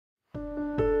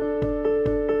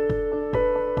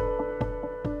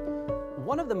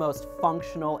One of the most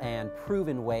functional and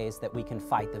proven ways that we can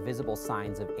fight the visible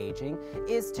signs of aging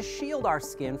is to shield our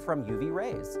skin from UV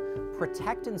rays.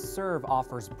 Protect and Serve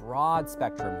offers broad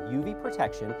spectrum UV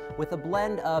protection with a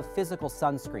blend of physical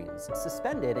sunscreens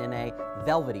suspended in a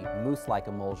velvety mousse-like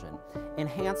emulsion.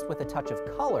 Enhanced with a touch of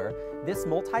color, this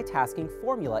multitasking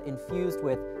formula infused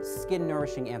with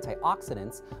skin-nourishing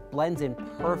antioxidants blends in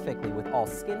perfectly with all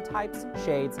skin types,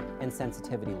 shades, and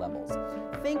sensitivity levels.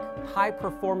 Think high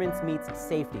performance meets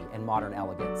safety and modern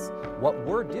elegance. What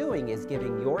we're doing is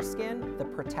giving your skin the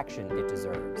protection it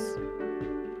deserves.